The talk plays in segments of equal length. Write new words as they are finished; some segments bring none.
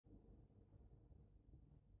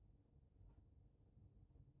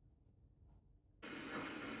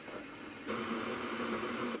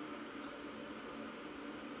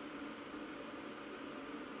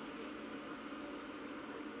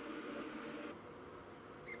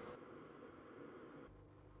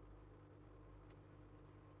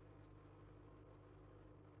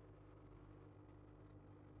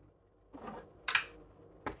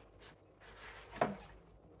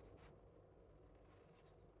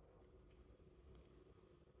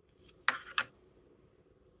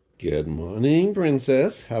Good morning,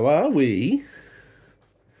 Princess. How are we?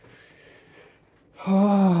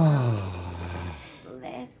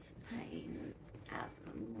 Less pain at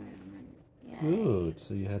the moment. Yay. Good.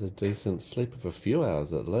 So you had a decent sleep of a few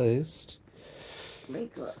hours at least. We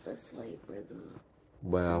got the sleep rhythm.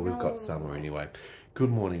 Well, we've got summer anyway. Good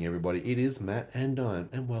morning, everybody. It is Matt and Dyan,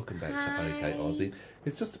 and welcome back to OK Aussie.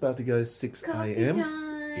 It's just about to go 6 a.m.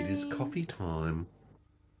 It is coffee time.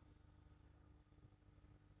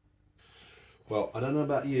 Well, I don't know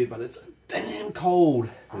about you, but it's damn cold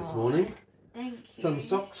this morning. Thank you. Some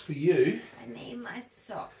socks for you. I need my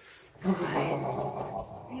socks, guys.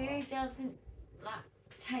 Who doesn't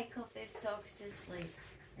take off their socks to sleep?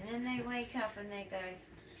 And then they wake up and they go,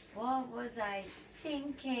 what was I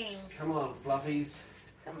thinking? Come on, fluffies.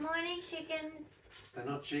 Good morning, chickens. They're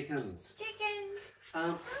not chickens. Chickens.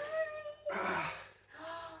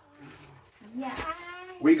 Yeah.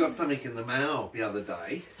 We got something in the mail the other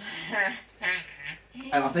day.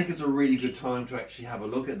 And I think it's a really good time to actually have a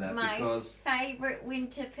look at that because my favourite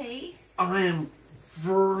winter piece. I am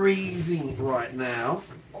freezing right now.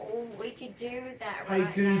 Oh, we could do with that hey,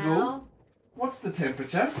 right Google, now. what's the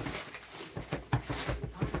temperature?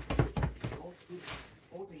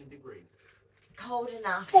 14 degrees. Cold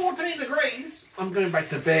enough. 14 degrees? I'm going back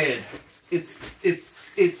to bed. It's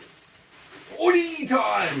Oodie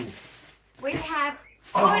time. We have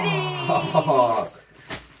Oodies. Oodies.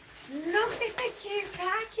 Look at the cute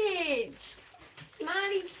package.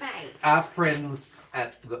 Smiley face. Our friends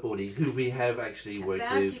at the Oodie, who we have actually worked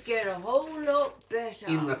About with to get a whole lot better.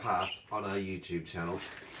 in the past on our YouTube channel,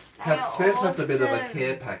 have sent us a bit of a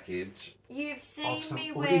care package. You've seen some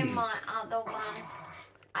me wear Oodies. my other one.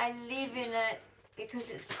 I live in it because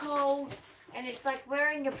it's cold and it's like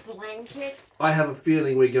wearing a blanket. I have a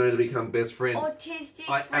feeling we're going to become best friends. Autistic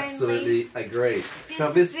I friendly. absolutely agree.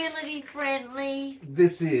 Now Disability friendly.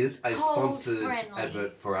 this is a Cold sponsored friendly.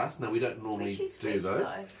 advert for us. Now we don't normally do those.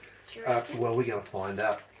 Do you reckon? Well, we're going to find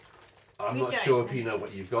out. I'm We not don't sure if know. you know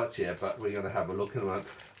what you've got yet, but we're going to have a look at them.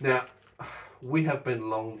 Now, we have been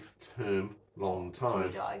long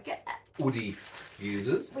time Oodie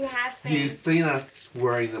users. We have You've these. seen us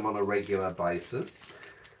wearing them on a regular basis.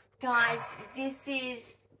 Guys, this is,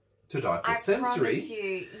 To die for I sensory. promise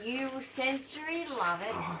you, you will sensory love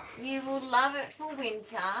it. You will love it for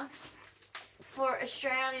winter. For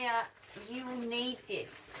Australia, you will need this.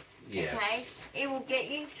 Yes. Okay? It will get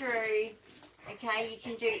you through. Okay? You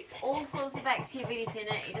can do all sorts of activities in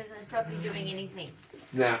it. It doesn't stop you doing anything.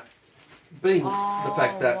 Now, being the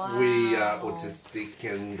fact that we are wow. autistic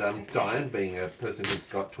and Dyan being a person who's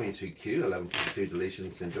got 22q, 11.2 deletion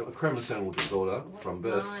syndrome, a chromosomal disorder from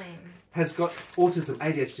birth, Mine? has got autism,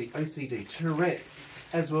 ADHD, OCD, Tourette's,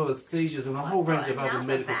 as well as seizures and a whole range of other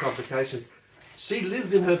medical complications. She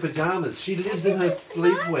lives in her pajamas. She lives in her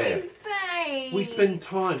sleepwear. We spend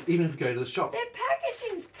time, even if we go to the shop. Their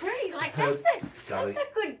packaging's pretty. Like, Her- that's a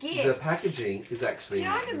good gift. The packaging is actually Do you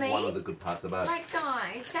know what I mean? one of the good parts about it. Like,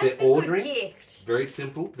 guys, They're that's a ordering. good gift. Very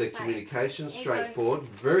simple. Their Like, communication there you straightforward,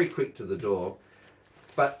 very quick to the door.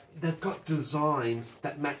 But they've got designs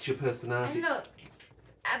that match your personality. And look,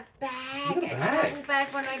 a bag, Look a at that. travel bag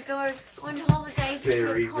when I go on holidays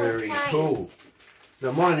Very, to a cold very place. cool.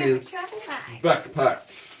 Now mine I have a is travel bag.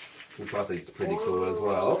 backpack, which I think is pretty cool as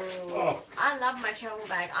well. Oh, I love my travel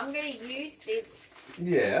bag. I'm going to use this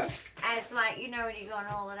yeah, as, like, you know, when you go on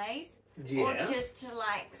holidays. Or yeah. just to,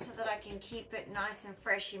 like, so that I can keep it nice and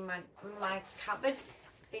fresh in my cupboard.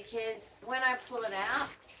 Because when I pull it out,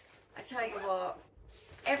 I tell you what,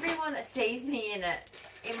 everyone that sees me in it,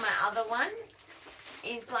 in my other one,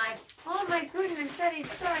 is like, oh my goodness, that is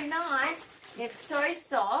so nice. They're so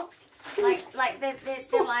soft. Like they're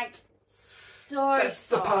like so That's soft.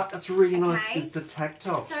 the part that's really nice Okay. is the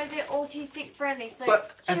tactile. So they're autistic friendly. So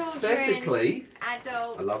But children, aesthetically,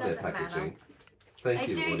 adults, I love their doesn't packaging. matter. Thank They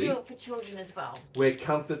you, do Woody. do it for children as well. Where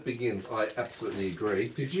comfort begins, I absolutely agree.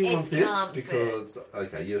 Did you It's want this? comfort. Because,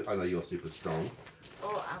 okay, I know you're super strong.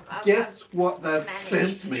 Oh, Guess what they've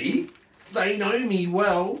managed. sent me? They know me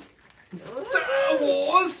well. Star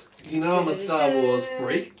Wars! You know I'm a Star Wars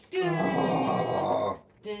freak. Oh,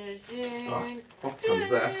 off comes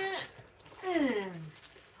that.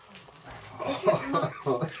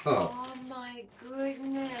 Oh my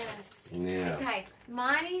goodness. Yeah. Okay,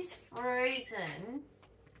 mine is frozen.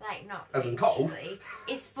 Like, not As in cold? literally.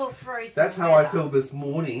 It's for frozen That's how I weather. feel this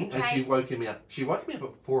morning as Okay. she woke me up. She woke me up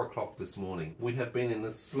at 4 o'clock this morning. We have been in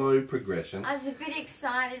a slow progression. I was a bit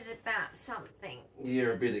excited about something.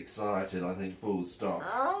 You're a bit excited, I think, full stop.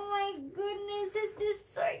 Oh my goodness, it's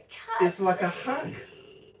just so cuddly. It's like a hug.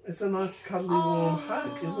 It's a nice cuddly warm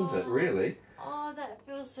hug, isn't it, really? Oh, that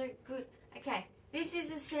feels so good. Okay, This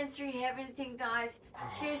is a sensory heaven thing, guys.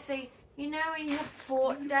 Seriously, you know when you have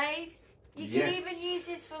fort days? You can even use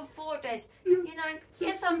this for fort days. You know,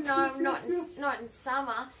 yes, I'm not in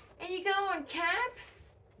summer. And you go on camp,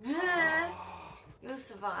 you'll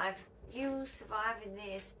survive. You'll survive in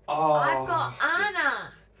this. I've got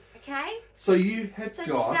Anna. Okay? So you have got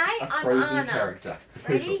today a frozen Anna. character.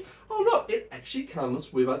 Ready? Oh look, it actually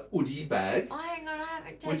comes with an Oodie bag. Oh, hang on, I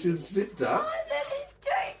haven't taken which is zipped up. Oh, that is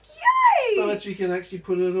so cute! So that you can actually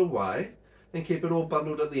put it away and keep it all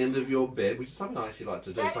bundled at the end of your bed, which is something I actually like to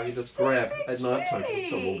do. That so I can is just super grab at night time to cute. get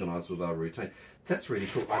so organised with our routine. That's really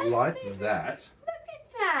cool. I That's like super- that. Look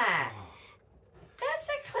at that. That's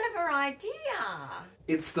a clever idea.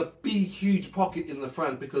 It's the big, huge pocket in the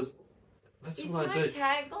front because that's Is what my I do.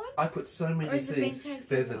 tag on? I put so Or many has it been things. taken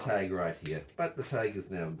There's a off? tag right here, but the tag is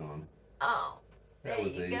now gone. Oh, That there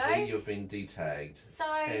was you easy. go. You've been detagged. So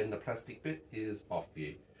And the plastic bit is off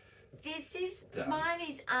you. this is Done. mine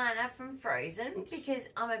is Anna from Frozen. Oops. Because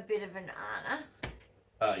I'm a bit of an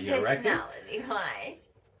Anna You reckon? personality wise.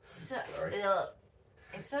 So Sorry.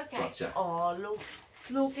 it's okay. Gotcha. Oh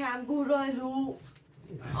look how good I look.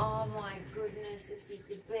 Oh my goodness, this is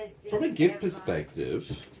the best thing From a gift ever.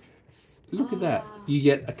 perspective, look at that. You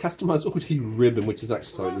get a customized Oodie ribbon, which is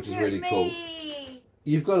actually Look which is at really cool. me.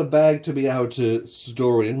 You've got a bag to be able to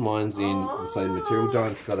store it in. Mine's in the same material. Oh.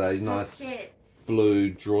 Dyan's got a nice Pocket. blue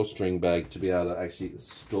drawstring bag to be able to actually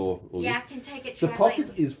store all Yeah, I this. can take it The traveling.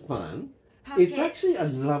 pocket is fun. Pockets It's actually a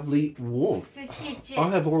lovely warmth. for fidgets. I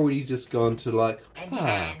have already just gone to like And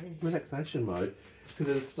hands. relaxation mode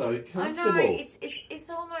because it's so I comfortable. know, it's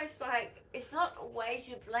almost like, it's not a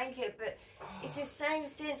weighted blanket, but it's the same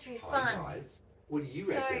sensory Hi fun. guys, what do you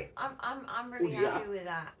So reckon? I'm really Oh, yeah. happy with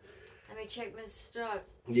that. Let me check my studs.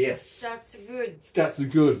 Yes, Studs are good. stats are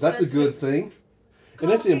good. That's a good thing.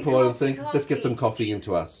 And that's the Coffee, important coffee, thing. Let's get coffee. some coffee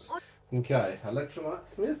into us. Okay,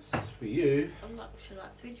 electrolytes, miss, for you. I'm not sure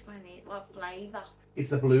that's which one is, what flavour.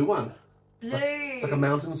 It's a blue one. Blue. It's like a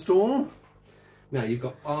mountain storm. Now you've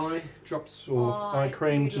got eye drops or eye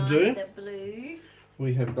cream to like do. the blue.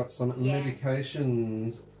 We have got some Yes.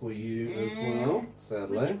 medications for you as well,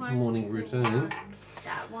 sadly. Which one's Morning the routine. one?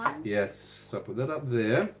 That one. Yes, so I put that up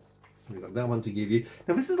there. We've got that one to give you.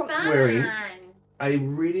 Now this is like wearing Fun. a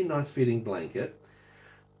really nice fitting blanket.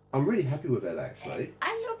 I'm really happy with that actually.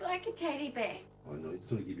 I look like a teddy bear. I know, you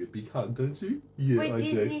just want to give you a big hug, don't you? Yeah, We're I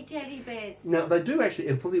Disney do. teddy bears. Now they do actually,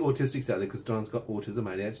 and for the autistics out there, because Dyan's got autism,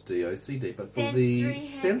 ADHD, OCD, but for the Sensory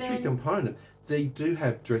sensory heaven. component, they do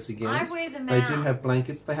have dressing gowns. I wear them They out. do have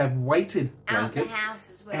blankets. They have weighted Out the blankets.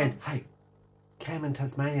 house as well. And hey, Cam in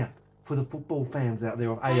Tasmania, for the football fans out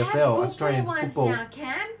there of They have AFL, football Australian ones football, now,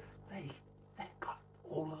 Cam. they've got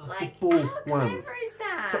all of the Like, football how ones. clever is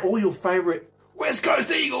that? So all your favourite West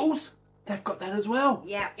Coast Eagles, they've got that as well.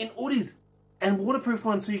 Yeah. In Oodies. And waterproof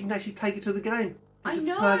ones so you can actually take it to the game. I Just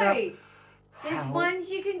know. snug up. There's How ones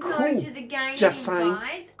you can go cool. to the game Just in, saying,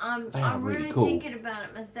 guys. I'm they are really really cool. thinking about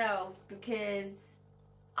it myself because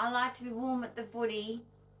I like to be warm at the footy.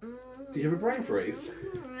 Do you have a brain freeze?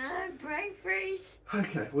 No, brain freeze.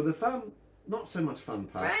 Okay, well the fun, not so much fun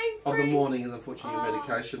part Brain of the freeze. morning is unfortunately your Oh,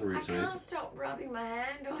 medication I routine. can't stop rubbing my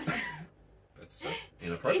hand on it. That's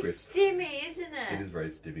inappropriate. It's stimmy, isn't it? It is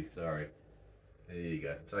very stibby, sorry. There you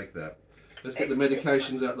go, take that. Let's get the It's-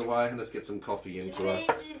 medications out of the way and let's get some coffee To into me,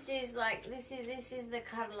 us. this is the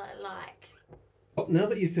cuddle I like. Oh, now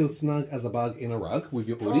that you feel snug as a bug in a rug with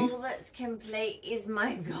your Oodie. All that's complete is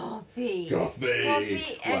my coffee. Coffee.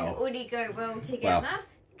 Coffee and Wow. Oodie go well together.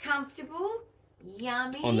 Comfortable,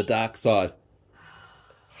 yummy. On the dark side.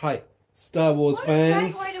 Hey, Star Wars what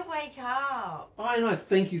fans. a great way to wake up. I know,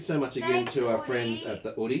 thank you so much again Thanks, to our Oodie. friends at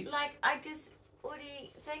the Oodie. Like, Oodie,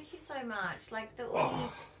 thank you so much. Like, the Oh.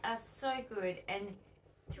 Oodies are so good. And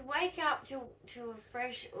to wake up to a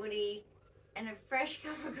fresh Oodie and a fresh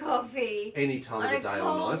cup of coffee Any time on of the a day or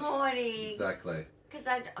cold night. morning. Exactly. Because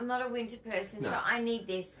I'm not a winter person, No. so I need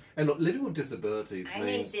this. And look, living with disabilities I need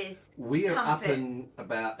means this. we are Comfort. up and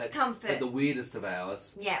about at Comfort. the weirdest of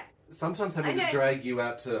hours. Yeah. Sometimes having I to know. drag you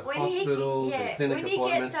out to When hospitals and clinic when he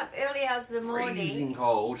appointments. gets up early hours of the morning Freezing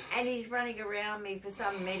cold. and he's running around me for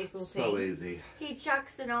some medical So thing, easy. he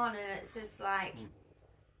chucks it on and it's just like,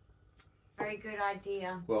 very good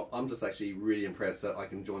idea. Well, I'm just actually really impressed that I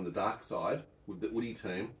can join the dark side with the Oodie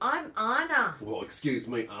team. I'm Anna. Well, excuse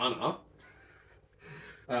me, Anna.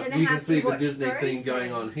 Gonna You can have to see the watch Disney theme Frozen.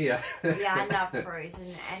 going on here. Yeah, I love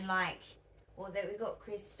Frozen and like, well, there we got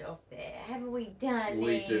Kristoff there. Haven't we done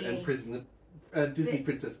We it? do. And Disney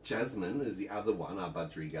Princess Jasmine is the other one, our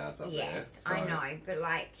budge regards up there. Yes, I know, but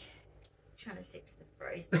like, trying to stick to the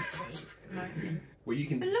Frozen thing at the moment. Well, you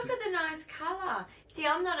can. But look at the nice colour. See,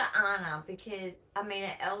 I'm not an Anna because an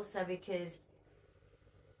Elsa because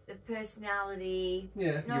the personality.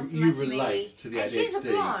 Yeah, not so you much relate me. to the and ADHD. she's a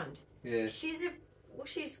blonde. Yeah.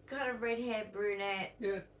 She's kind of red hair, brunette.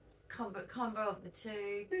 Yeah. Combo of the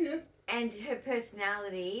two. Yeah. And her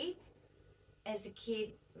personality, as a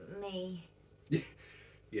kid, me.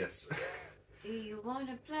 Yes. Do you want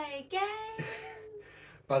to play a game?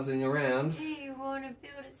 Buzzing around. Do you want to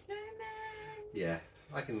build a snowman? Yeah,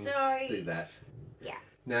 I can see that. Yeah.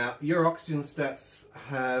 Now, your oxygen stats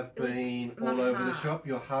have been all over the shop.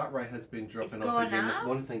 Your heart rate has been dropping off again. It's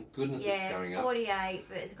one, thank goodness it's going up. 48,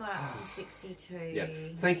 but it's gone up to 62. Yeah.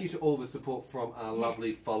 Thank you to all the support from our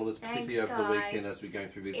lovely followers, particularly over the weekend as we're going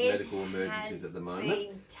through these medical emergencies at the moment. It's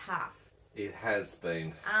been tough. It has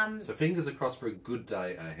been. So fingers are crossed for a good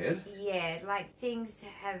day ahead. Yeah, like things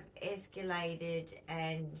have escalated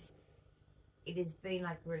and it has been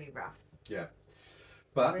like really rough. Yeah.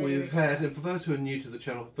 But we've had, and for those who are new to the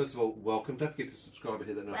channel, first of all, welcome. Don't forget to subscribe and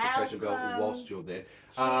hit that notification bell whilst you're there.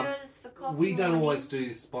 Cheers for coffee we don't morning. always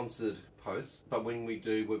do sponsored posts, but when we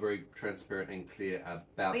do, we're very transparent and clear about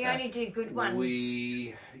that. We only do good ones.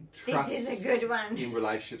 We trust this is a good one. in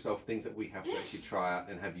relationships of things that we have to actually try out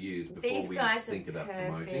and have used before These we guys think are about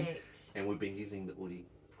promoting. And we've been using the Oodie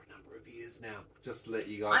for a number of years now. Just to let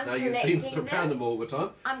you guys know, you've seen us around them all the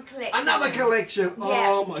time. I'm collecting another collection. Yeah.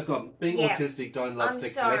 Oh my god, being autistic, Dyan loves to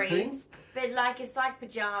collect things. But like it's like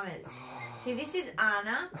pajamas. See, this is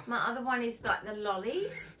Anna. My other one is like the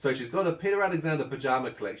lollies. So she's got a Peter Alexander pajama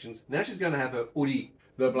collections. Now she's going to have her Oodie,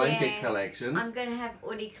 the blanket collections. I'm going to have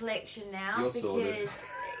Oodie collection now because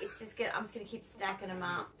it's just gonna, I'm just going to keep stacking them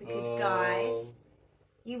up because guys,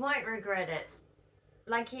 you won't regret it.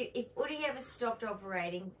 Like if Oodie ever stopped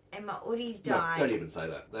operating and my Oodies died, no, don't even say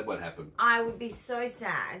that. That won't happen. I would be so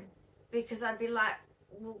sad because I'd be like,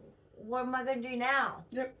 well, what am I going to do now?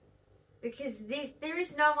 Yep. Because there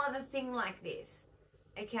is no other thing like this,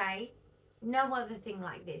 okay? No other thing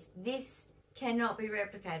like this. This cannot be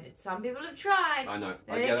replicated. Some people have tried. I know.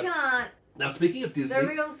 But they can't. Now, speaking of Disney, the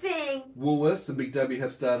real thing. Woolworths and Big W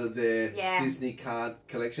have started their Disney card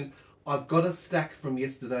collections. I've got a stack from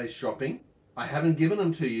yesterday's shopping. I haven't given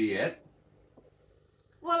them to you yet.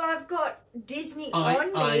 Well, I've got Disney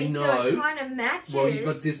on me, so it kind of matches. Well, you've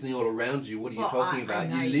got Disney all around you. What are you talking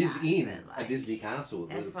about? You live in a Disney castle.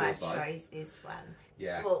 That's why I chose this one.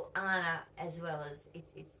 Yeah. Well, Anna, as well as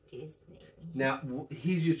it's Disney. Now,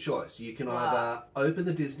 here's your choice. You can either open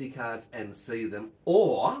the Disney cards and see them,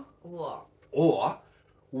 or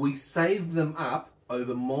we save them up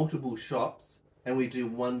over multiple shops and we do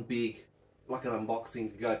one big, like an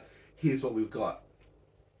unboxing to go, here's what we've got.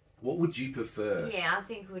 What would you prefer? Yeah, I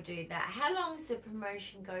think we'll do that. How long does the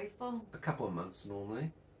promotion go for? A couple of months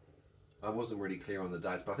normally. I wasn't really clear on the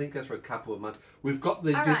dates, but I think it goes for a couple of months. We've got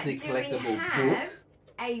the Disney collectible book.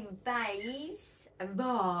 A vase, a vase.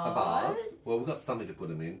 A vase? Well, we've got something to put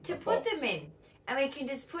them in. To put them in. And we can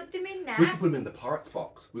just put them in that. We can put them in the Pirates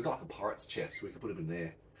box. We've got like a Pirates chest. We can put them in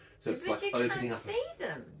there. So it's like opening up. But you can't see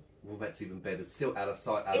them. Well, that's even better. It's still out of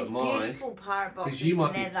sight, out of mind. It's beautiful pirate box. Because you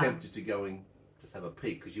might be tempted to go and just have a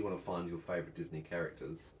peek because you want to find your favourite Disney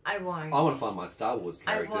characters. I won't. I want to find my Star Wars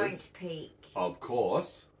characters. I won't peek. Of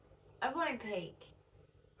course. I won't peek.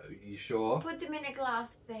 Are you sure? Put them in a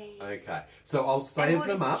glass vase. Okay. So I'll save them up.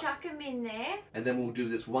 And we'll just chuck them in there. And then we'll do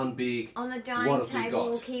this one big... On the dining table,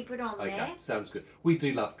 we'll keep it on there. Okay, sounds good. We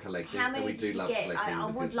do love collecting. How many and we do love get? collecting I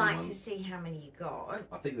the would Disney like ones. to see how many you got.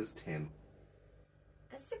 I think there's 10.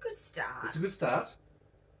 That's a good start. It's a good start.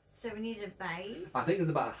 So we need a vase. I think there's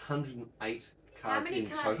about 108 cards in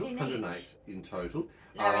total. 108 in total.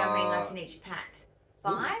 No, I mean like in each pack.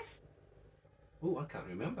 5? Oh, I can't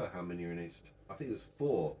remember how many are in each. I think there's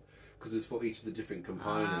 4. Because it's for each of the different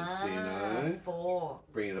components, you know. 4.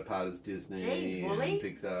 Bringing it apart as Disney Jeez, and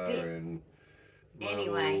Pixar and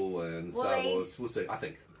Marvel and Star Wars. We'll see. I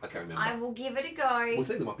think. I can't remember. I will give it a go. We'll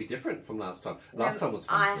see. They might be different from last time. Last time was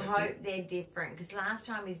fun. I hope they're different because last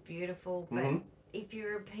time is beautiful. But if you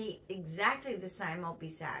repeat exactly the same, I'll be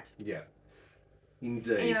sad. Yeah.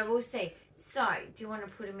 Indeed. Anyway, we'll see. So, do you want to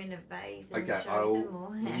put them in a vase and show them?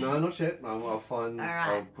 Or? No, not yet. I'll find. All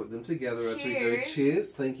right. I'll put them together as we do.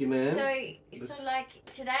 Cheers. Thank you, ma'am. So like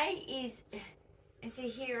today is, and so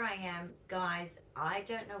here I am, guys. I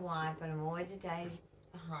don't know why, but I'm always a day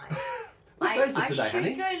behind. What day is it today, honey? I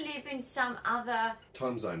should go live in some other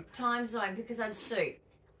time zone because I'm suit.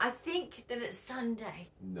 I think that it's Sunday.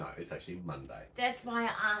 No, it's actually Monday. That's why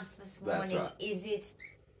I asked this morning. That's right. Is it?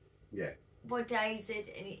 Yeah. What day is it?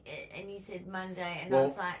 And you said Monday, and I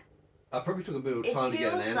was like, I probably took a bit of time to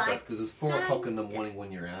get an answer because it was 4 o'clock in the Sunday. morning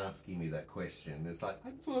when you're asking me that question. It's like, I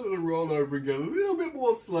just wanted to roll over and get a little bit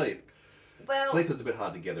more sleep. Well, sleep is a bit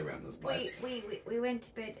hard to get around this place. we went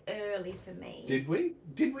to bed early for me. Did we?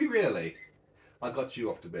 Did we really? I got you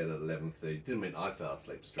off to bed at 11:30. Didn't mean I fell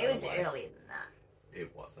asleep straight away. It was earlier than that.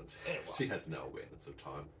 It wasn't. It was. She has no awareness of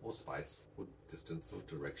time or space or distance or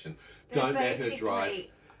direction. But Don't let her drive.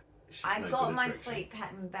 Basically, I got my sleep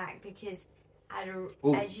pattern back because I had,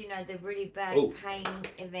 as you know, the really bad pain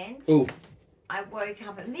event. Ooh. I woke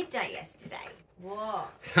up at midday yesterday. What?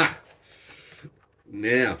 Ha!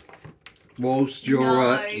 Now, whilst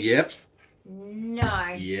you're yep. No.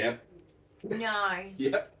 Yep. No.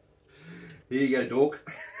 Yep. Here you go,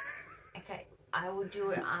 dork. Okay, I will do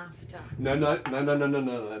it after. No.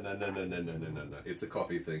 It's a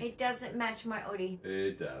coffee thing. It doesn't match my Oodie.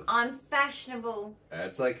 It does. I'm fashionable.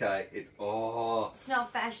 That's okay. It's It's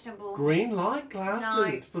not fashionable. green light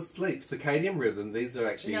glasses for sleep. Circadian rhythm. These are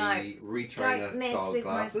actually retrainer style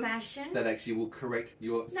glasses my fashion. that actually will correct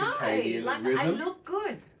your circadian like rhythm. I look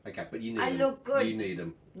good. Okay, but you need I them. look good. You need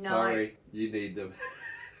them. No. Sorry, you need them.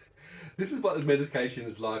 This is what the medication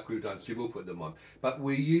is like we've done. She will put them on. But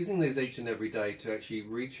we're using these each and every day to actually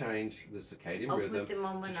rechange the circadian rhythm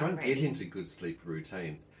to try and get into good sleep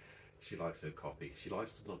routines. She likes her coffee. She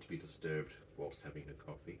likes not to be disturbed whilst having her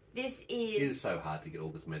coffee. This It is so hard to get all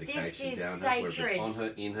this medication down her, sacred. whether it's on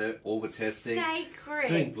her, in her, all the testing. Sacred.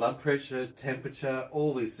 Doing blood pressure, temperature,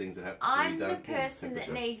 all these things that happen. I'm the person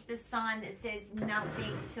that needs the sign that says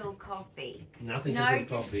nothing till coffee. Nothing No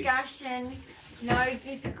till coffee. discussion, no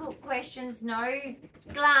difficult questions, no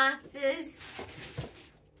glasses.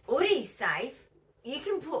 Oodie's safe. You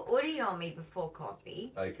can put Oodie on me before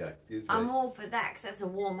coffee. Okay, excuse me. I'm all for that because that's a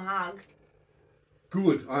warm hug.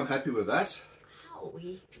 Good, I'm happy with that. Oh,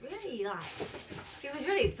 he really he was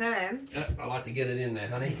really firm. I like to get it in there,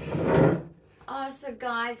 honey. Oh, so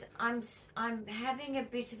guys, I'm having a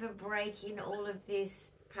bit of a break in all of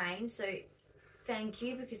this pain. So thank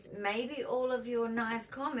you, because maybe all of your nice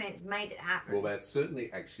comments made it happen. Well, that's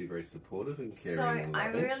certainly actually very supportive and caring so and loving.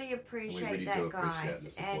 I really appreciate we really that, do appreciate guys. the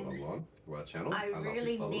support online through our channel. I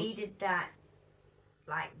really needed that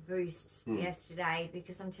boost yesterday,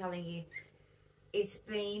 because I'm telling you, it's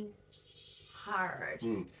been hard.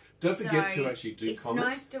 Don't forget to actually do comment.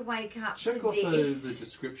 It's nice to wake up Check to also this. the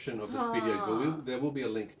description of this video. There will be a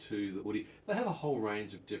link to the Oodie. They have a whole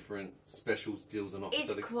range of different specials, deals and offers.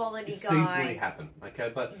 It's quality, guys. seasonally happen,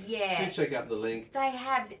 okay? But yeah, do check out the link. They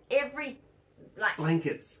have every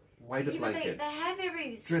blankets, weighted blankets. They have every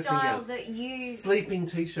dressing style gowns, that you. sleeping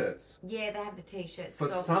t-shirts. Yeah, they have the t-shirts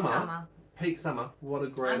for summer. Peak summer. What a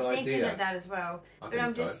great idea. I'm thinking of that as well. But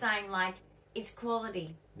I'm just saying, it's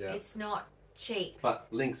quality. Yeah. It's not cheap. But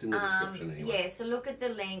links in the description anyway. Yeah, so look at the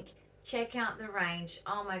link. Check out the range.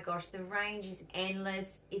 Oh my gosh, the range is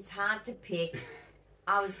endless. It's hard to pick.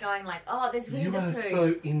 I was going there's Winnie the Pooh. You are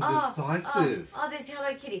so indecisive. Oh, there's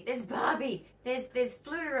Hello Kitty. There's Barbie. There's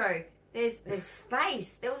Fluoro. There's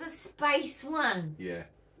space. There was a space one. Yeah.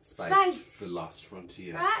 Space. The last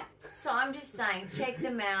frontier. Right? So I'm just saying, check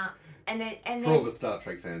them out. And for all the Star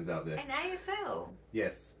Trek fans out there. And AFL.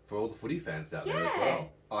 Yes, for all the footy fans out there as well.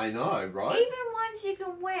 I know, right? Even ones you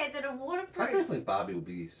can wear that are waterproof. I don't think Barbie will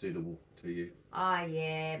be suitable to you. Oh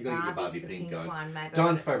yeah, you got to get your Barbie the pink going. One, maybe.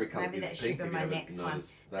 John's favourite colour maybe is pink. Have you ever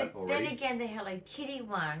noticed that already? Then again, the Hello Kitty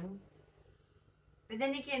one. But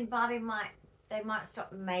then again, Barbie they might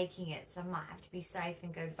stop making it, so I might have to be safe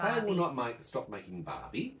and go Barbie. They will not stop making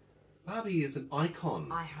Barbie. Barbie is an icon.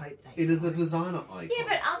 I hope they. It is a designer icon. Yeah,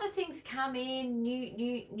 but other things come in,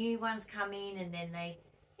 new ones come in, and then they,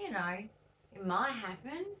 it might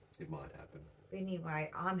happen. It might happen. Anyway,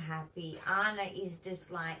 I'm happy. Anna is just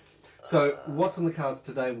So, what's on the cards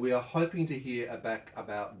today? We are hoping to hear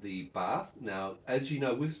about the bath. Now, as you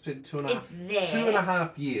know, we've spent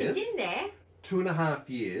 2.5 years. It's in there. 2.5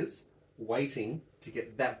 years waiting to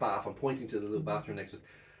get that bath. I'm pointing to the little bathroom next to us.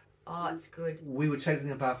 Oh, it's good. We were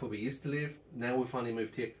chasing a bath where we used to live. Now we finally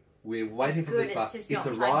moved here. We're waiting for this bath. It's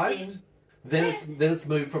arrived. Then it's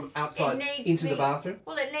moved from outside into the bathroom.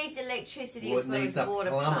 Well, it needs electricity as well as water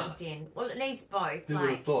plugged in. Well, it needs both. Who would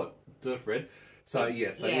have thought? Fred. So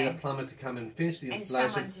yes, they need a plumber to come and finish the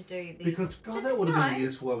installation. And someone to do the. Because God, that would have been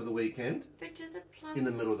useful over the weekend. But do the plumbers in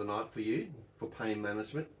the middle of the night for you for pain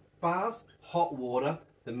management? Baths, hot water,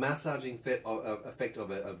 the massaging effect of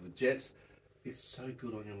the jets is so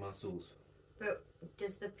good on your muscles. But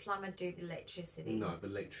does the plumber do the electricity? No, the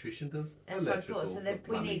electrician does. That's what I thought. So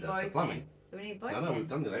we need both. Plumbing. So we need both. No, we've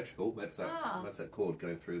done the electrical. That's that cord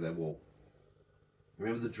going through that wall.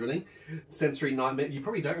 Remember the drilling? Sensory nightmare. You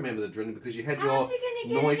probably don't remember the drilling because you had your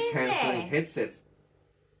noise cancelling headsets.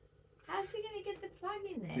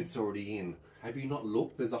 in there. It's already in. Have you not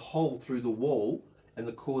looked? There's a hole through the wall and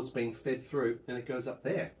the cord's being fed through and it goes up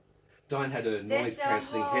there. Dyan had her noise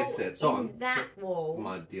cancelling headsets on. That wall.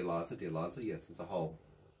 My dear Liza, yes, there's a hole.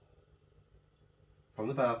 From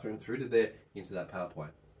the bathroom through to there into that power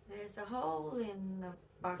point. There's a hole in the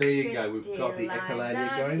bucket. There you go. We've got the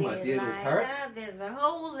echolalia going, my dear little parrots. There's a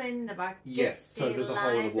hole in the bucket. Yes, so there's a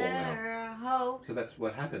hole in the wall now. A hole. So that's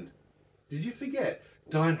what happened. Did you forget?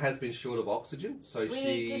 Dyan has been short of oxygen, so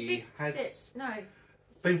she has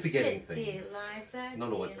been forgetting things.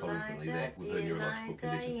 Not always constantly there with her neurological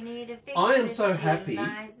conditions. I am so happy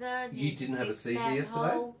you didn't have a seizure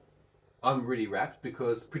yesterday. I'm really wrapped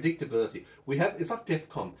because predictability. We have, it's like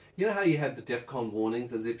DEFCON. You know how you have the DEFCON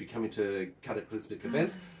warnings as if you're coming to cataclysmic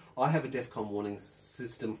events? I have a DEFCON warning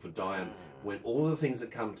system for Dyan when all the things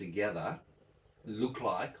that come together look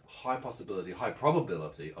like high possibility, high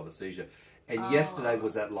probability of a seizure. And yesterday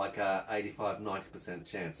was at like a 85-90%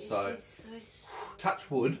 chance. So,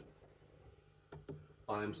 touch wood,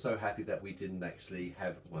 I am so happy that we didn't actually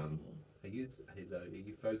have one. Are you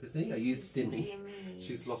focusing? Are you stimming?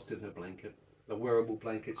 She's lost in her blanket. A wearable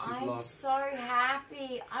blanket she's lost. I'm so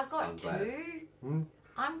happy. I got two.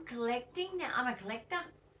 I'm collecting now. I'm a collector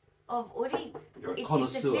of Oodie. You're a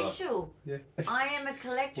connoisseur. It's official. Yeah. I am a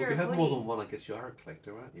collector of Oodie. If you have Oodie. more than one, I guess you are a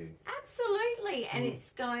collector, aren't you? Absolutely. And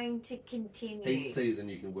it's going to continue. Each season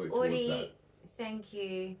you can work towards that. Thank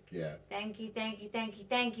you. Yeah. Thank you, thank you, thank you,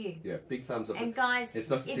 thank you. Yeah, big thumbs up. And guys, it's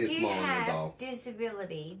nice to see a smile on your doll. If you have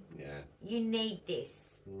disability, you need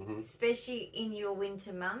this, especially in your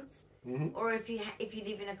winter months, or if you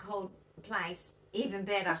live in a cold place, even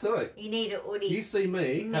better. Absolutely. You need an Oodie. You see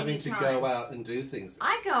me having to go out and do things.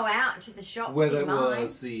 I go out to the shops. Whether it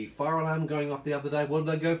was the fire alarm going off the other day, what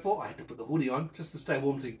did I go for? I had to put the hoodie on just to stay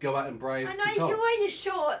warm to go out and brave. I know you can wear your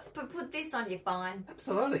shorts, but put this on, you're fine.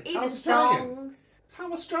 Absolutely. Even thongs.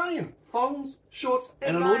 How Australian? Thongs, shorts,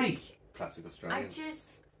 and an Oodie. Classic Australian.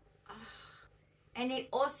 And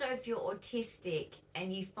also if you're autistic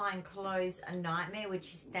and you find clothes a nightmare,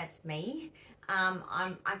 that's me.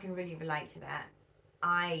 I can really relate to that.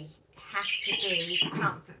 I have to be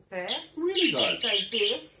comfort first. Really does. So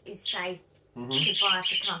this is safe to buy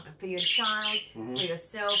for comfort for your child, for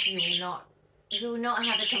yourself. You will not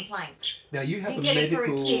have a complaint. Now you have you a get medical. It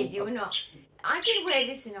for a kid. You will not. I can wear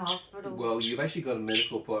this in a hospital. Well, you've actually got a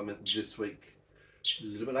medical appointment this week. A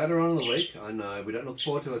little bit later on in the week. I know we don't look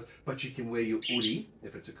forward to it, but you can wear your Oodie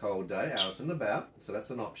if it's a cold day, out and about. So that's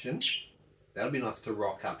an option. That'll be nice to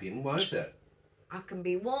rock up in, won't it? I can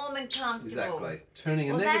be warm and comfortable. Exactly. Turning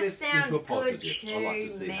a negative into a positive. I like to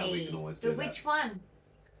see how we can always do that. But which one?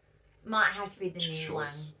 Might have to be the new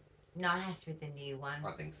one. No, it has to be the new one.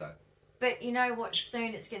 I think so. But you know what?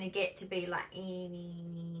 Soon it's going to get to be like,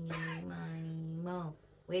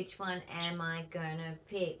 which one am I going to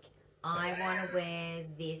pick? I want to wear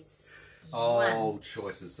this one. Oh,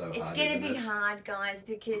 choice is so hard. It's going to be hard, guys,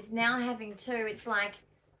 because now having two, it's like,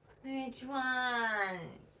 which one?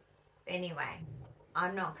 Anyway,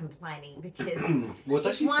 I'm not complaining because well, it's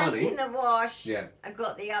actually one's funny. in the wash. Yeah. I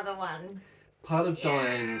got the other one. Part of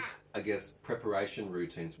Dyan's, I guess, preparation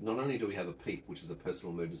routines, not only do we have a PEEP, which is a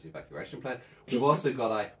personal emergency evacuation plan, we've also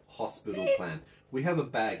got a hospital plan. We have a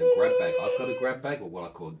bag, a grab bag. I've got a grab bag, or what I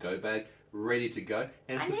call a go bag, ready to go.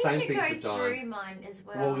 And it's the same thing for Dyan. I need to go through mine as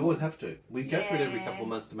well. Well, we always have to. We go through it every couple of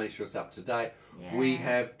months to make sure it's up to date. We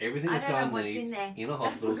have everything that Dyan needs in a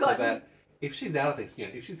hospital so that if she's out of things, you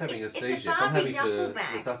know, if she's having a seizure, if I'm having to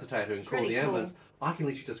resuscitate her and call the ambulance, I can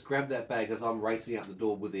literally just grab that bag as I'm racing out the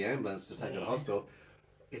door with the ambulance to take her to the hospital.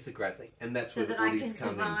 It's a great thing, and that's where the Oodies come in.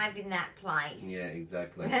 So that I can survive in that place. Yeah,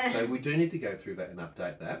 exactly. So we do need to go through that and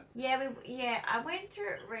update that. Yeah, I went through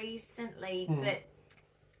it recently, but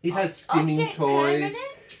it has stimming toys.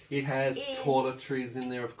 It has toiletries in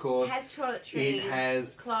there, of course. It has toiletries. It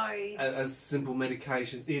has clothes. Simple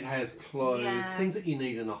medications. It has clothes. Things that you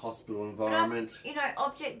need in a hospital environment. You know,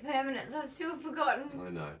 object permanence. I've still forgotten.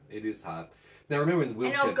 I know it is hard. Now remember, in the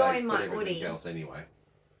wheelchair day, it's got everything else anyway.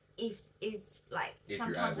 If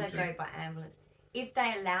sometimes I go by ambulance. If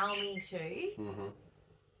they allow me to.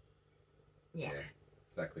 Yeah.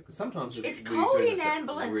 Exactly. Because sometimes it's cold in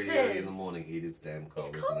ambulances. Really early in the morning, it is damn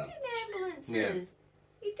cold, it's cold in ambulances.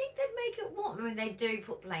 You think they'd make it warm? I mean, they do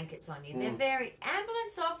put blankets on you. They're very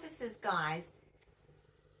ambulance officers, guys.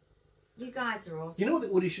 You guys are awesome. You know what the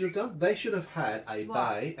Oodie should have done? They should have had a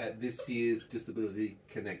bay at this year's Disability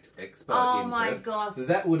Connect Expo. Oh my gosh.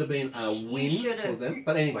 That would have been a win for them.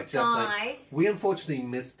 But anyway, just saying, we unfortunately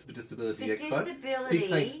missed the Disability Expo. Big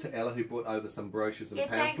thanks to Ella who brought over some brochures and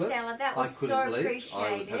pamphlets. Thanks, Ella. That was so appreciated.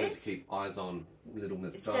 I was having to keep eyes on little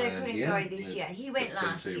Miss Dyan. So couldn't go this year. He went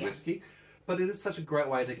last year. Risky. But it is such a great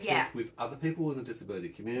way to connect with other people in the disability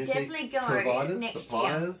community. Definitely go providers, next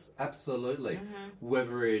suppliers, absolutely.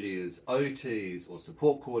 Whether it is OTs or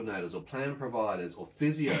support coordinators or plan providers or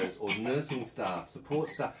physios or nursing staff, support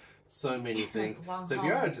staff, so many things. So if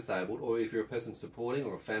you are disabled or if you're a person supporting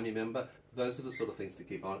or a family member, those are the sort of things to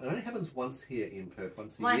keep on. It only happens once here in Perth,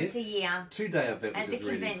 once a year. 2-day event, which is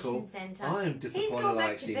really cool. Centre. I am disappointed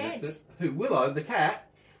I actually missed it. Who? Willow the cat?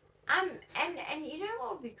 And you know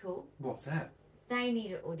what would be cool? What's that? They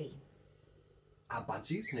need an Oodie. Our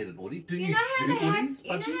budgies need an Oodie. Do you you know how do they Oodies,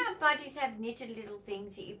 have, budgies? You know how budgies have knitted little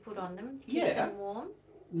things that you put on them to keep them warm?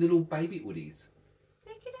 Little baby Oodies.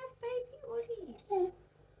 They could have baby Oodies.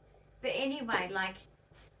 But anyway, like,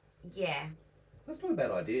 yeah. That's not a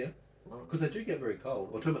bad idea. Because they do get very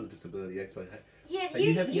cold. We're talking about the Disability Expo. Yeah, are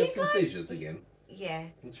you having some seizures again? Yeah.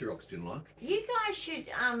 What's your oxygen like? You guys should,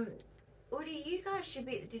 Oodie, you guys should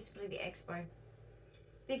be at the Disability Expo.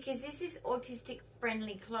 Because this is autistic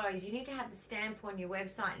friendly clothes. You need to have the stamp on your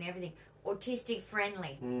website and everything. Autistic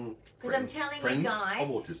friendly. Because I'm telling you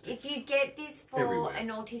guys, if you get this for an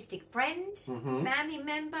autistic friend, family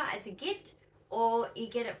member as a gift, or you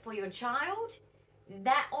get it for your child,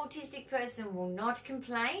 that autistic person will not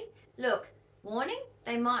complain. Look, warning,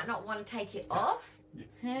 they might not want to take it off.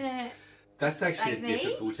 That's actually a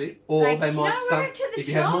difficulty. Or they might start, if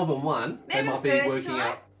you have more than one, they might be working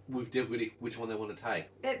out with which one they want to take.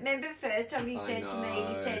 But remember first time he said to me,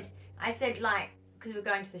 I said like, because we're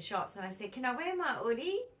going to the shops, and I said, can I wear my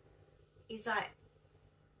Oodie? He's like,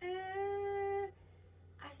 I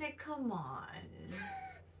said, come on.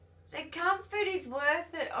 The comfort is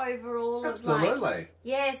worth it overall. Absolutely.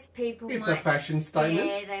 Yes, people it's might a fashion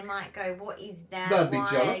statement. They might go, what is that? They'd be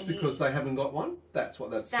jealous because they haven't got one. That's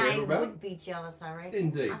what they'd scare about. They would be jealous, I reckon.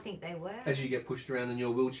 Indeed. I think they were. As you get pushed around in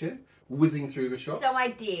your wheelchair, whizzing through the shops. So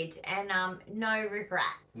I did, and no regret.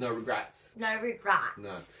 No regrets. No regret.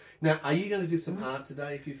 No. Now, are you going to do some art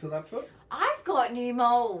today if you feel up to it? I've got new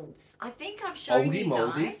moulds. I think I've shown you guys.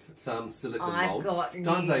 Moldies, some silicone moulds. I've got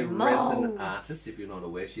Dyan's new a molds. resin artist, if you're not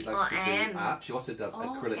aware. She likes to do art. She also does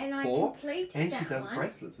acrylic pour. And she does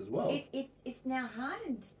bracelets as well. It's now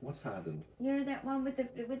hardened. What's hardened? You know that one with the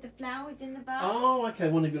flowers in the vase? Oh, okay,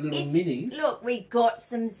 one of your little minis. Look, we got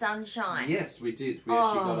some sunshine. Yes, we did. We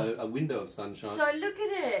actually got a window of sunshine. So look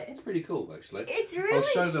at it. It's pretty cool, actually. It's really I'll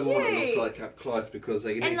show them cute. what it looks like up close because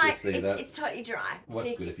they need to see that. It's totally dry. Well,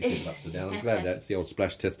 that's good if you keep it upside down. I'm glad that's the old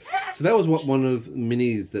splash test. So that was one of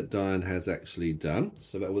minis that Dyan has actually done.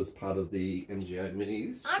 So that was part of the MGO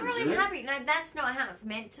minis. I'm really happy. No, that's not how it's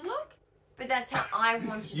meant to look, but that's how I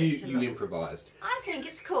wanted it to look. You improvised. I think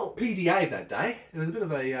it's cool. PDA that day. It was a bit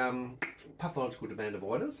of a pathological demand of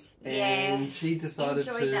orders, and she decided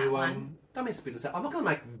to. Don't miss a bit of that. I'm not going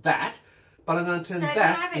to make that. But I'm going to turn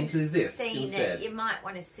that into this instead. You might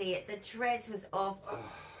want to see it. The Tourette's was off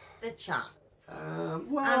the charts.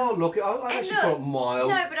 Look, I actually got mild.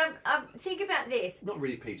 No, but think about this. Not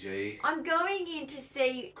really PG. I'm going in to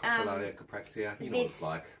see Copraxia, you know what it's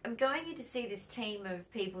like. I'm going in to see this team of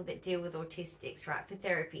people that deal with autistics, right, for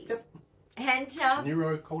therapies. Yep. And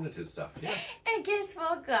neurocognitive stuff. Yeah. And guess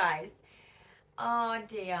what, guys? Oh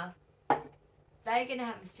dear, they're gonna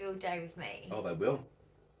have a field day with me. Oh, they will.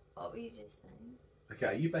 What were you just saying? Okay,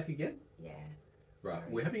 are you back again? Yeah. Right,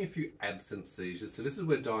 we're having a few absent seizures. So this is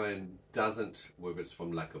where Dyan doesn't, whether it's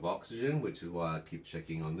from lack of oxygen, which is why I keep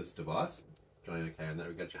checking on this device. Going okay in that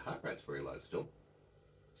regard. Your heart rate's very low still.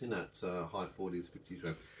 It's in that high 40s,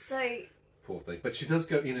 50s. So... Poor thing. But she does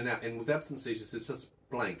go in and out. And with absent seizures, it's just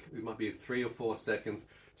blank. It might be 3 or 4 seconds.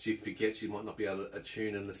 She forgets. She might not be able to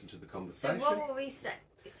attune and listen to the conversation. So what were we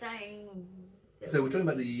saying? So we're talking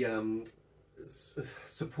about the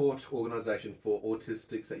support organisation for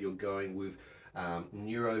autistics that you're going with.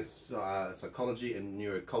 Neuropsychology and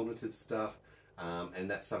neurocognitive stuff, and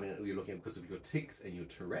that's something that you're looking at because of your tics and your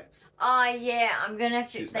Tourette's. Oh yeah, I'm gonna have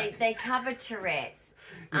to. They cover Tourette's.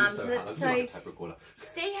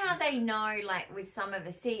 See how they know, like with some of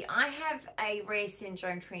us. See, I have a rare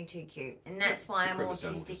syndrome 22q, and that's why I'm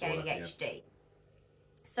autistic ADHD. Yeah.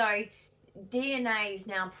 So DNA is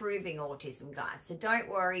now proving autism, guys. So don't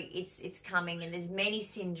worry, it's coming, and there's many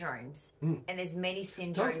syndromes, and there's many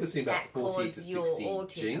syndromes that cause your autism.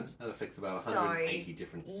 Genes, that affects about 180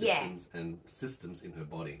 different symptoms and systems in her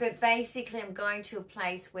body. But basically, I'm going to a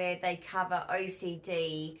place where they cover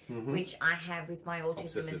OCD, which I have with my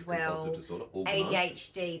autism as well. Disorder,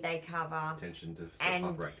 ADHD they cover, attention deficit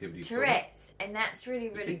hyperactivity, Tourette's. And that's really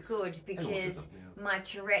good because my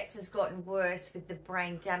Tourette's has gotten worse with the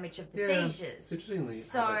brain damage of the seizures. Interestingly,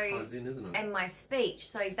 how that ties in, isn't it? And my speech.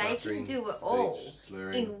 So they can do it all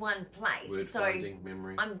slurring, in one place. Word finding,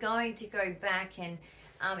 memory. I'm going to go back and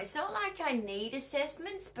It's not like I need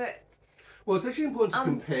assessments, but well, it's actually important to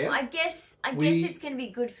compare. I guess it's going to be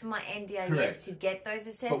good for my NDIS Correct. to get those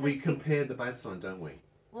assessments. But we compare the baseline, don't we?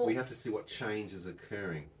 Well, we have to see what change is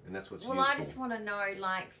occurring, and that's what's useful. Well, I just want to know,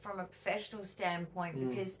 like, from a professional standpoint,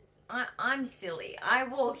 because I'm silly. I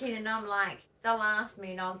walk in and I'm like, they'll ask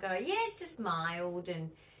me and I'll go, yeah, it's just mild, and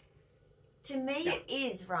to me it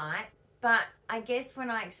is, right? But I guess when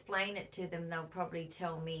I explain it to them, they'll probably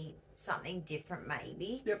tell me something different,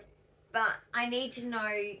 maybe. Yep. But I need to know.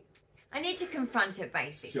 I need to confront it,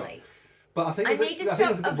 basically. Sure. But I think I need to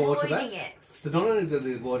stop avoiding it. So not only is there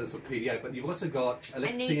the avoidance of PDA, but you've also got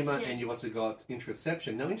alexithema and you've also got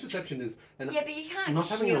interoception. Now, interoception is but you can't not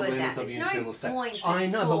having an cure awareness that. of your There's internal no state. point I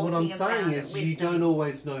know, but what I'm talking saying about is it you with them. don't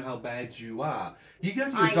always know how bad you are. You go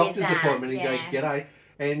to I your get doctor's that, appointment and yeah. go, g'day,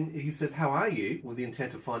 and he says, how are you? With the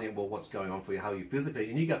intent of finding out, well, what's going on for you, how are you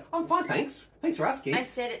physically? And you go, I'm fine, thanks. Thanks for asking. I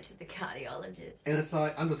said it to the cardiologist. And it's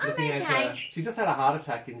like, I'm just looking at her. She just had a heart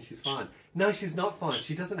attack and she's fine. No, she's not fine.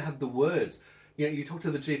 She doesn't have the words. You know, you talk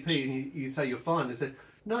to the GP and you say you're fine. They say,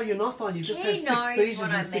 no, you're not fine. You've just had 6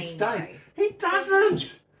 seizures in 6 days. Though. He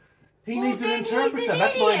doesn't. He needs an interpreter.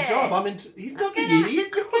 That's my job. He's not the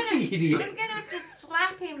idiot. You're the idiot. I'm going to have to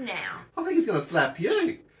slap him now. I think he's going to slap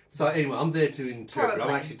you. So anyway, I'm there to interpret.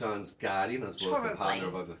 Probably. I'm actually Dyan's guardian as well as a partner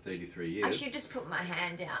of over 33 years. I should just put my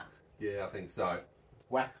hand out. Yeah, I think so.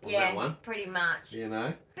 Whack on that one. Pretty much. You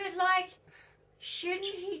know? But like, shouldn't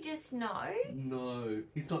he just know? No,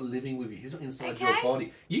 he's not living with you. He's not inside your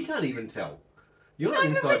body. You can't even tell. You're not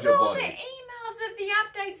inside with your all body. the emails of the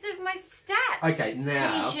updates of my stats. Okay,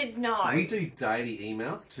 now he should know. We do daily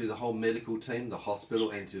emails to the whole medical team, the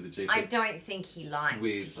hospital, and to the GP. I don't think he likes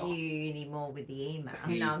you anymore with the email.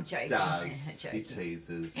 No, I'm joking. Does. He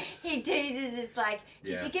teases. He teases. It's like,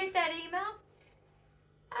 did you get that email?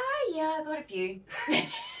 Oh yeah, I got a few.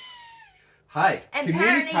 Hey,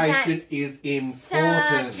 communication is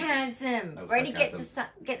important. Sarcasm. Oh, Ready? sarcasm.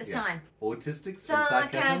 Get the sign. Autistics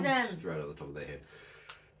Sarcasm. and sarcasm straight on the top of their head.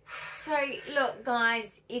 So, look, guys,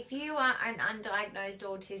 if you are an undiagnosed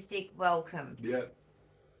autistic, welcome. Yep.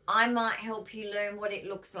 I might help you learn what it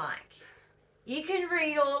looks like. You can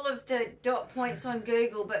read all of the dot points on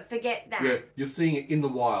Google, but forget that. Yeah, you're seeing it in the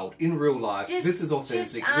wild, in real life. This is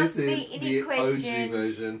authentic. This is the OG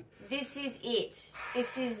version. This is it.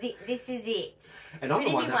 This is it. And I'm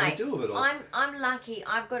the one having to deal with it all. I'm lucky.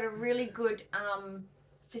 I've got a really good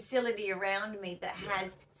facility around me that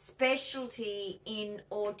has specialty in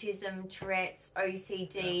autism, Tourette's,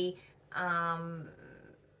 OCD,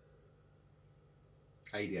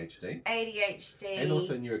 ADHD. And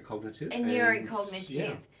also neurocognitive. And neurocognitive.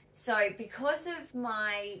 Yeah. So because of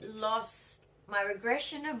my loss, my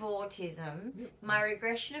regression of autism, my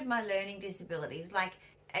regression of my learning disabilities, like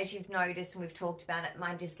as you've noticed and we've talked about it,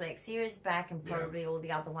 my dyslexia is back and probably all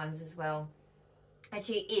the other ones as well.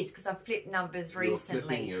 Actually, it is because I've flipped numbers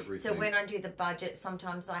recently. So when I do the budget,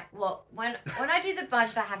 sometimes when I do the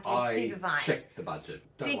budget, I have to be supervised. I check the budget.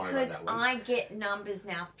 Don't worry about that one. Because I get numbers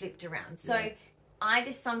now flipped around. So I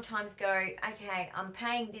just sometimes go, okay, I'm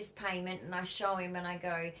paying this payment, and I show him and I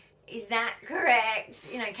go, is that correct?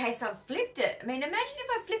 You know, in case I've flipped it. I mean, imagine if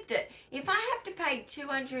I flipped it. If I have to pay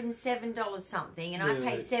 $207 something and I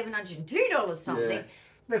pay $702 something,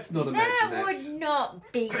 let's not imagine that. That would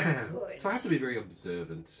not be good. So I have to be very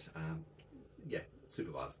observant.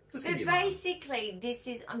 Supervise. But basically,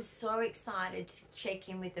 I'm so excited to check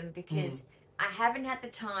in with them because I haven't had the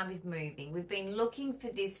time with moving. We've been looking for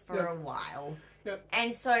this for a while. Yep.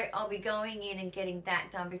 And so I'll be going in and getting that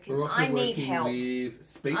done because We're also I need help. With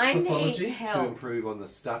speech pathology to improve on the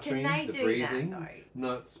stuttering, the breathing.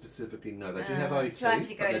 Not specifically, no. They do have OTs, so I have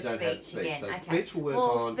to go but they to don't have speech speech. again. So speech will work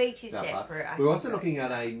on speech is separate. We're also looking at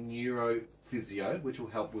a neurophysio, which will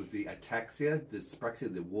help with the ataxia, the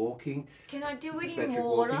dyspraxia, the walking. Can I do it in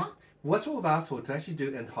water? Walking. What's what we've asked for to actually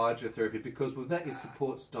do anhydrotherapy because with that it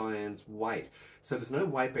supports Dyan's weight. So there's no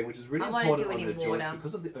weight bearing, which is really important on her joints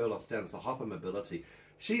because of the Earlof stance, the hypermobility.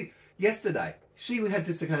 Yesterday, she had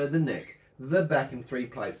dislocated the neck, the back in 3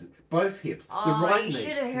 places, both hips, the right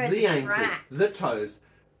knee, the ankle, the toes,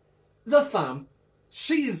 the thumb.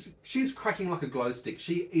 She's cracking like a glow stick.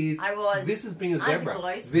 This is being a zebra.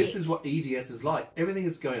 This is what EDS is like. Everything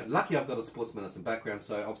is going on. Lucky I've got a sports medicine background,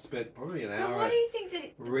 so I've spent probably an hour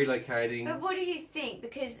relocating. But what do you think?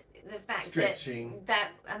 Because the fact stretching,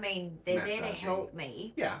 that I mean, they're there to help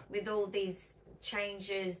me. Yeah. With all these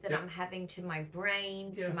changes that I'm having to my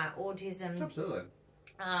brain, to my autism. Absolutely.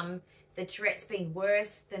 The Tourette's been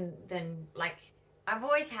worse than like I've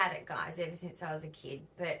always had it, guys, ever since I was a kid,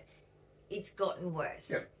 but it's gotten worse.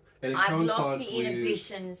 Yeah. And it I've lost the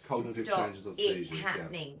inhibitions cognitive to stop changes of it seizures,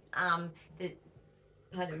 happening.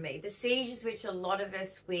 pardon me, the seizures, which a lot of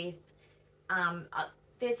us with,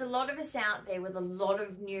 there's a lot of us out there with a lot of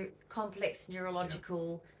complex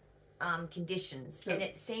neurological conditions, and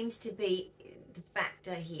it seems to be the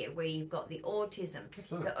factor here where you've got the autism,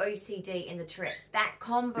 the OCD, and the Tourette's. That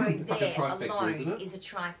combo it's there like a trifecta, alone is a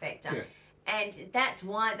trifecta, and that's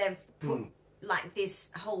why they've put like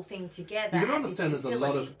this whole thing together. You can understand there's a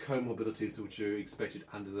lot of comorbidities which are expected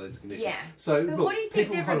under those conditions. Yeah. So but look, what do you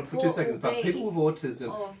think people, hold on for 2 seconds, but people with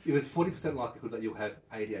autism, it was 40% likelihood that you'll have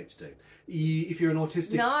ADHD. If you're an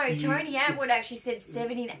autistic... No, Tony Atwood actually said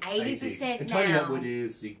 70 to 80% and now. Tony Atwood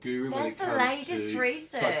is the guru when it comes latest to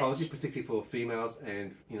research. psychology, particularly for females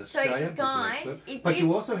and in Australia. So guys, but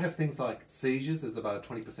you also have things like seizures. There's about a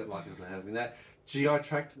 20% likelihood of having that. GI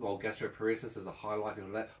tract or gastroparesis is a high likelihood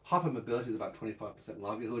of that. Hypermobility is about 25%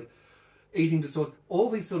 likelihood. Eating disorder, all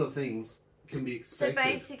these sort of things can be expected. So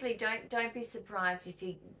basically, don't be surprised if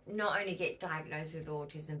you not only get diagnosed with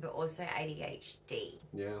autism but also ADHD.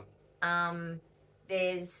 Yeah.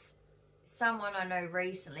 There's someone I know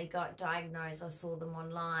recently got diagnosed. I saw them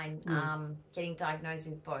online, getting diagnosed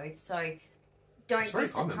with both. So don't be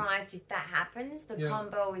surprised if that happens. The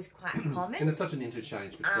combo is quite common. And it's such an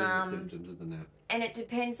interchange between the symptoms, isn't it? And it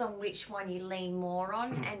depends on which one you lean more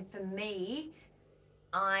on. And for me,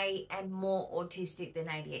 I am more autistic than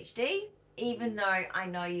ADHD. Even though I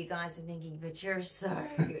know you guys are thinking, but you're so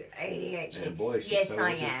ADHD. Yeah, boy, yes, so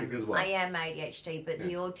I autistic am. As well. I am ADHD, but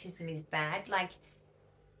the autism is bad. Like,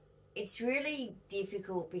 it's really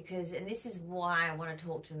difficult because, and this is why I want to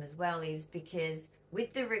talk to them as well, is because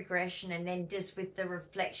with the regression and then just with the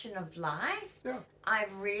reflection of life,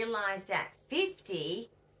 I've realized at 50,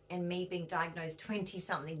 and me being diagnosed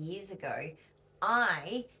 20-something years ago,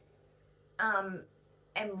 I am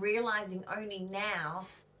realizing only now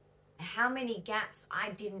how many gaps I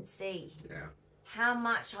didn't see. Yeah. How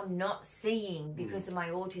much I'm not seeing because of my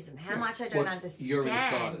autism. How much I don't understand you're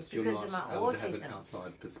inside it. You're because of my not able autism. to have an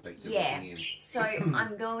outside perspective. Yeah. So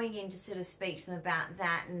I'm going in to sort of speak to them about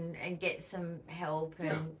that and get some help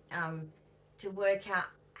and to work out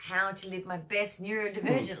how to live my best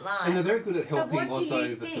neurodivergent life. And they're very good at helping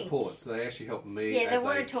also the support. So they actually help me they as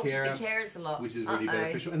want a to talk carer, to the carers a lot. which is really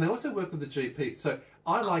beneficial. And they also work with the GP. So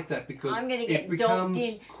I like that because I'm going to get dogged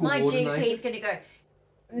in. My GP is going to go,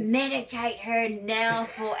 medicate her now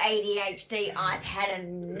for ADHD. I've had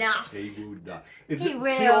enough. He would. He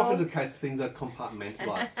will. Too often the case things are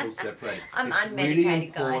compartmentalised, still separated. I'm it's unmedicated, really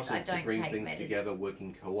guys. I important don't to bring take things medicine. together,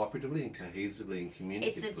 working cooperatively and cohesively and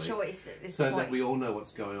communicatively. It's a choice at this so point. that we all know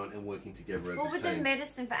what's going on and working together as a team. Well, with the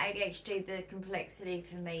medicine for ADHD, the complexity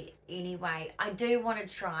for me anyway, I do want to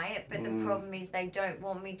try it, but the problem is they don't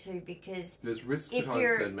want me to because there's risks if behind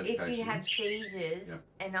certain medications. If you have seizures,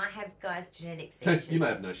 and I have guys genetic seizures. You may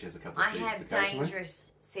have known she has a couple of seizures. I have dangerous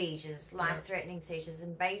seizures, life-threatening seizures,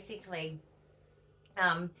 and basically,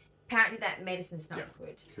 apparently that medicine's not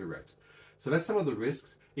good. Correct. So that's some of the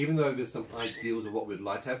risks. Even though there's some ideals of what we'd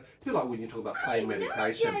like to have, it's a bit like when you talk about pain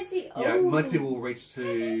medication. Most people will reach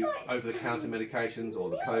to over-the-counter medications or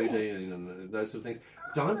the codeine and those sort of things.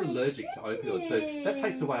 Dyan's allergic to opioids, so that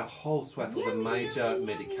takes away a whole swath of the major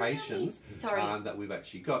medications that we've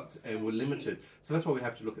actually got, and we're limited. So that's why we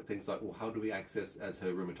have to look at things like, well, how do we access, as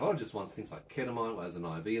her rheumatologist wants, things like ketamine or as an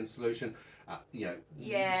IV in solution.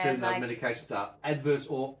 Certain medications are adverse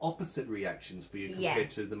or opposite reactions for you compared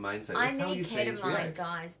to the mainstay. I need ketamine,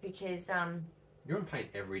 guys, because you're in pain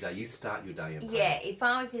every day. You start your day in pain. Yeah, if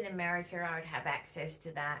I was in America, I would have access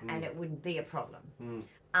to that, and it wouldn't be a problem.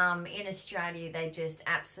 In Australia, they're just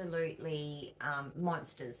absolutely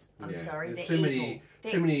monsters. I'm sorry, there's they're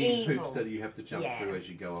too many hoops that you have to jump through as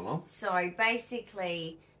you go along. So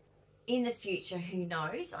basically, in the future, who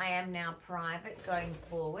knows? I am now private going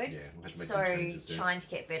forward. So trying to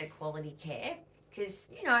get better quality care because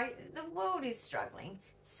the world is struggling.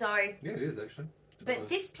 So yeah, it is actually. But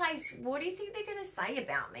this place, what do you think they're going to say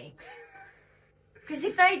about me? Because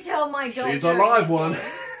if they tell my doctor, she's a live one,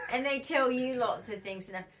 and they tell you lots of things,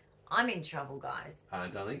 and I'm in trouble, guys.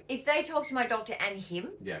 Darling. If they talk to my doctor and him,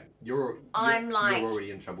 you're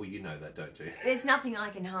already in trouble. You know that, don't you? There's nothing I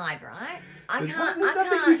can hide, right? There's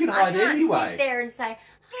nothing you can hide anyway. Sit there and say,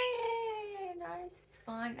 "Oh, no, it's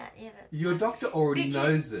fine." That's your doctor already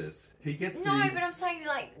knows this. He gets but I'm saying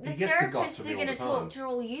like the therapists are going to talk to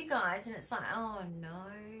all you guys, and it's like, oh no.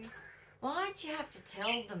 Why'd you have to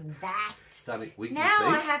tell them that? We can now see.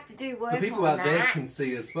 I have to do work on that. The people out there can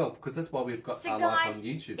see as well, because that's why we've got our life on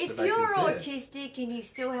YouTube. If you're autistic and you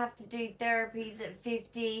still have to do therapies at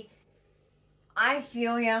 50, I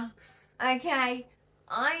feel ya. Okay,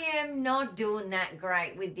 I am not doing that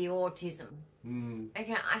great with the autism.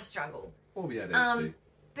 Okay, I struggle. Or the ADHD.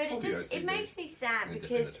 But Probably it makes me sad and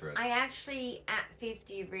because definite I actually at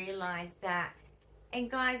 50 realised that, and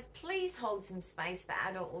guys, please hold some space for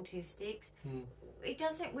adult autistics. We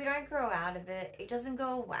don't grow out of it. It doesn't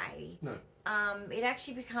go away. No. It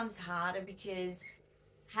actually becomes harder because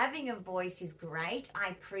having a voice is great.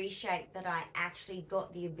 I appreciate that I actually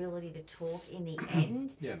got the ability to talk in the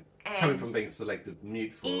end. Yeah. And coming from being selective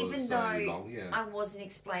mute for even so though long. Yeah. I wasn't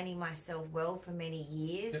explaining myself well for many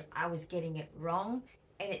years, Yep. I was getting it wrong.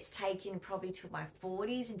 And it's taken probably to my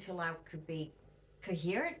 40s until I could be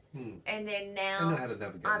coherent. And then now how to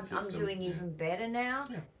navigate I'm the system. doing even better now.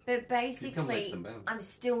 Yeah. But basically, bounds. I'm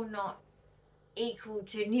still not equal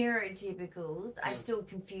to neurotypicals. I still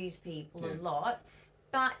confuse people a lot.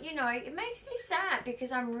 But, you know, it makes me sad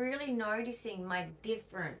because I'm really noticing my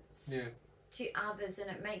difference to others.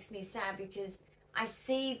 And it makes me sad because I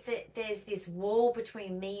see that there's this wall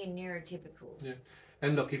between me and neurotypicals. Yeah.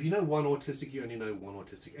 And look, if you know one autistic, you only know one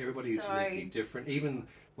autistic. Everybody is uniquely different. Even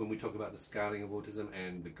when we talk about the scaling of autism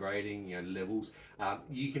and the grading, you know, levels,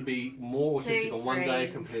 you can be more autistic on one day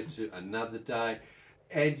compared to another day.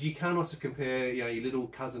 And you can't also compare, you know, your little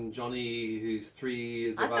cousin Johnny, who's 3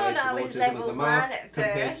 years of age with autism as a male,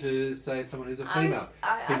 compared to, say, someone who's a female.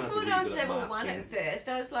 I thought I was level 1 at first.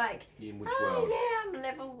 I was like, in which world? Yeah, I'm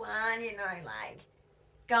level 1, you know, like,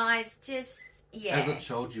 guys, just... Yeah. As a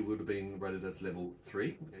child, you would have been rated as level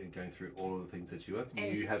 3 and going through all of the things that you have.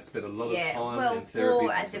 And you have spent a lot of time and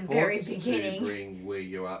therapies and supports to bring where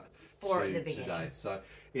you're up to today. So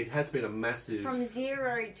it has been a massive... From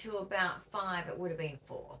 0 to about 5, it would have been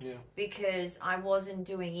 4. Yeah. Because I wasn't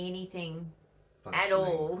doing anything at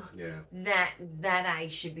all that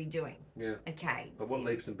age should be doing. Yeah. Okay. But what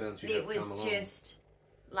leaps and bounds you have come along? It was just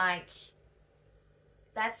like...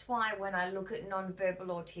 That's why when I look at non-verbal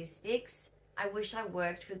autistics... I wish I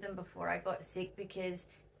worked with them before I got sick because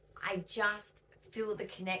I just feel the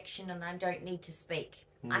connection and I don't need to speak.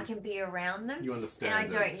 I can be around them. You understand. And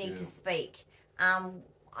I don't need to speak. I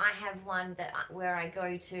have one where I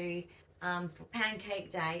go to for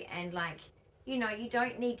Pancake Day and like, you know, you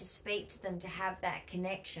don't need to speak to them to have that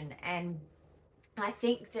connection. And I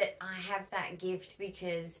think that I have that gift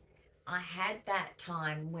because I had that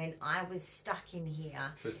time when I was stuck in here.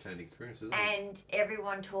 First-hand experience, isn't it? And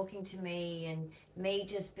everyone talking to me and me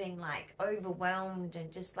just being like overwhelmed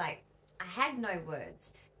and just like, I had no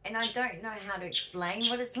words. And I don't know how to explain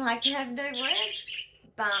what it's like to have no words,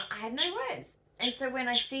 but I had no words. And so when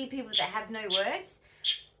I see people that have no words,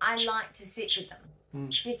 I like to sit with them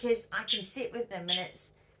because I can sit with them and it's,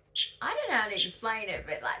 I don't know how to explain it,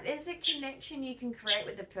 but like there's a connection you can create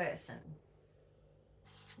with a person.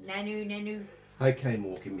 Nanu. Okay,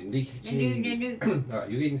 Morky Mindy. Nanu. Alright,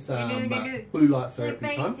 you're getting some blue light therapy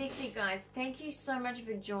time. So basically, guys, thank you so much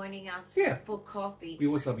for joining us for coffee. We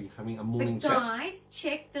always love you having a morning chat. But guys,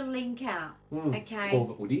 check the link out, okay? For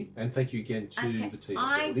the Oodie, and thank you again to the team.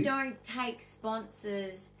 I don't take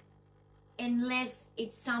sponsors unless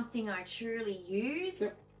it's something I truly use.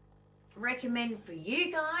 Recommend for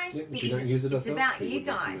you guys because it's about you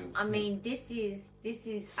guys. I mean, this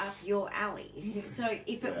is up your alley. So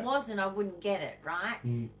if it wasn't, I wouldn't get it, right?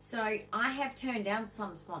 So I have turned down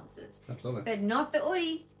some sponsors, but not the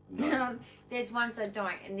Oodie. No. There's ones I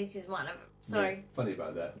don't, and this is one of them. So funny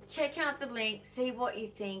about that. Check out the link, see what you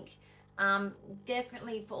think.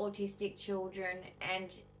 Definitely for autistic children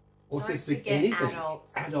and autistic don't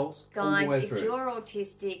forget adults, guys. All the way if through. You're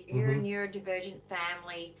autistic, you're a neurodivergent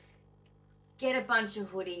family. Get a bunch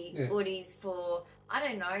of Oodies for, I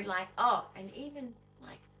don't know, like, and even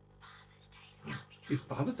like Father's Day is coming up. Is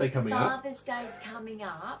Father's Day coming up? Father's Day is coming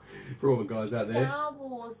up. For all the guys out there. Star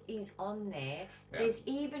Wars is on there. There's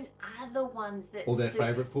even other ones that or their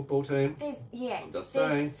favourite football team. There's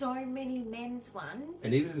so many men's ones.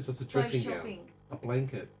 And even if it's just a dressing gown, a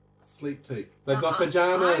blanket, a sleep tee. They've got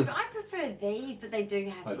pyjamas. I prefer these, but they do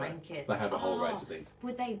have blankets. They have a whole range of things.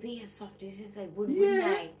 Would they be as soft as they would, wouldn't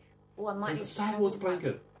they? Or I might There's a Star Wars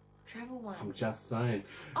blanket. Travel one. I'm just saying.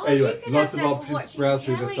 Oh, anyway, lots of options. Browse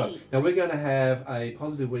through this stuff. Now we're going to have a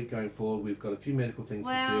positive week going forward. We've got a few medical things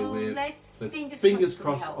to deal with. Let's fingers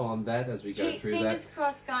crossed on that as we go through that. Fingers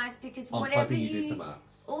crossed, guys, because whatever you do some art.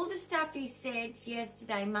 All the stuff you said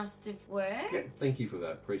yesterday must have worked. Yeah, thank you for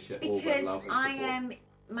that. Appreciate all that love and support.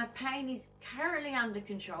 My pain is currently under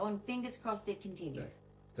control, and fingers crossed it continues.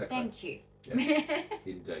 Exactly. Thank you. Yeah,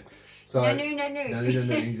 indeed. So, no. No,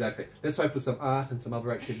 exactly. Let's hope for some art and some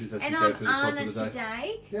other activities as we go through the course of the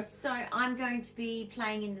day. Today, so I'm going to be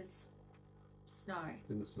playing in the snow.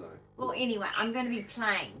 In the snow. Well, anyway, I'm going to be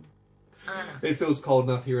playing. It feels cold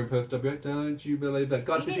enough here in Perth, WA. Don't you believe that?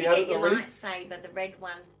 Guys, if you haven't already... You lightsaber, the red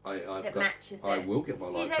one that matches it. I will get my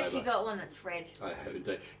lightsaber. He's actually got one that's red. I have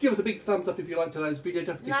indeed. Give us a big thumbs up if you like today's video.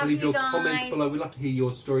 Don't forget to leave your comments below. We'd love to hear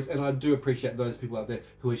your stories, and I do appreciate those people out there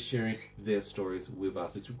who are sharing their stories with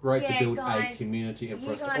us. It's great to build a community and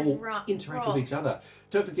for us to all interact with each other.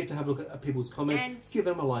 Don't forget to have a look at people's comments. And give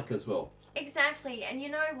them a like as well. Exactly. And you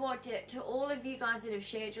know what? To all of you guys that have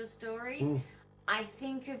shared your stories, I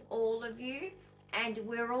think of all of you, and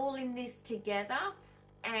we're all in this together.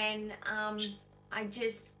 And I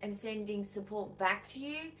just am sending support back to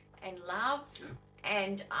you and love.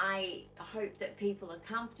 And I hope that people are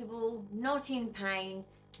comfortable, not in pain,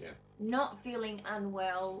 not feeling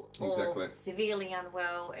unwell or severely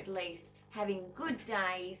unwell, at least having good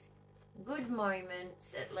days, good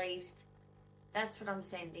moments at least. That's what I'm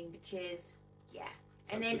sending, because,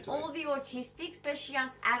 and then all the autistics, especially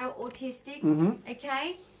us adult autistics,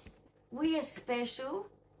 okay? We are special.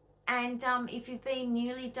 And if you've been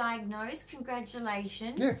newly diagnosed,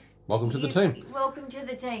 congratulations. Yeah, welcome to the team. Welcome to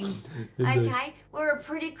the team. Okay, we're a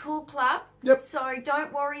pretty cool club. Yep. So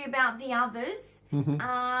don't worry about the others. And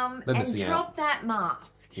drop that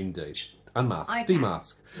mask. Indeed. Unmask.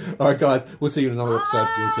 Demask. All right, guys, we'll see you in another episode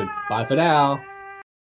real soon. Bye for now.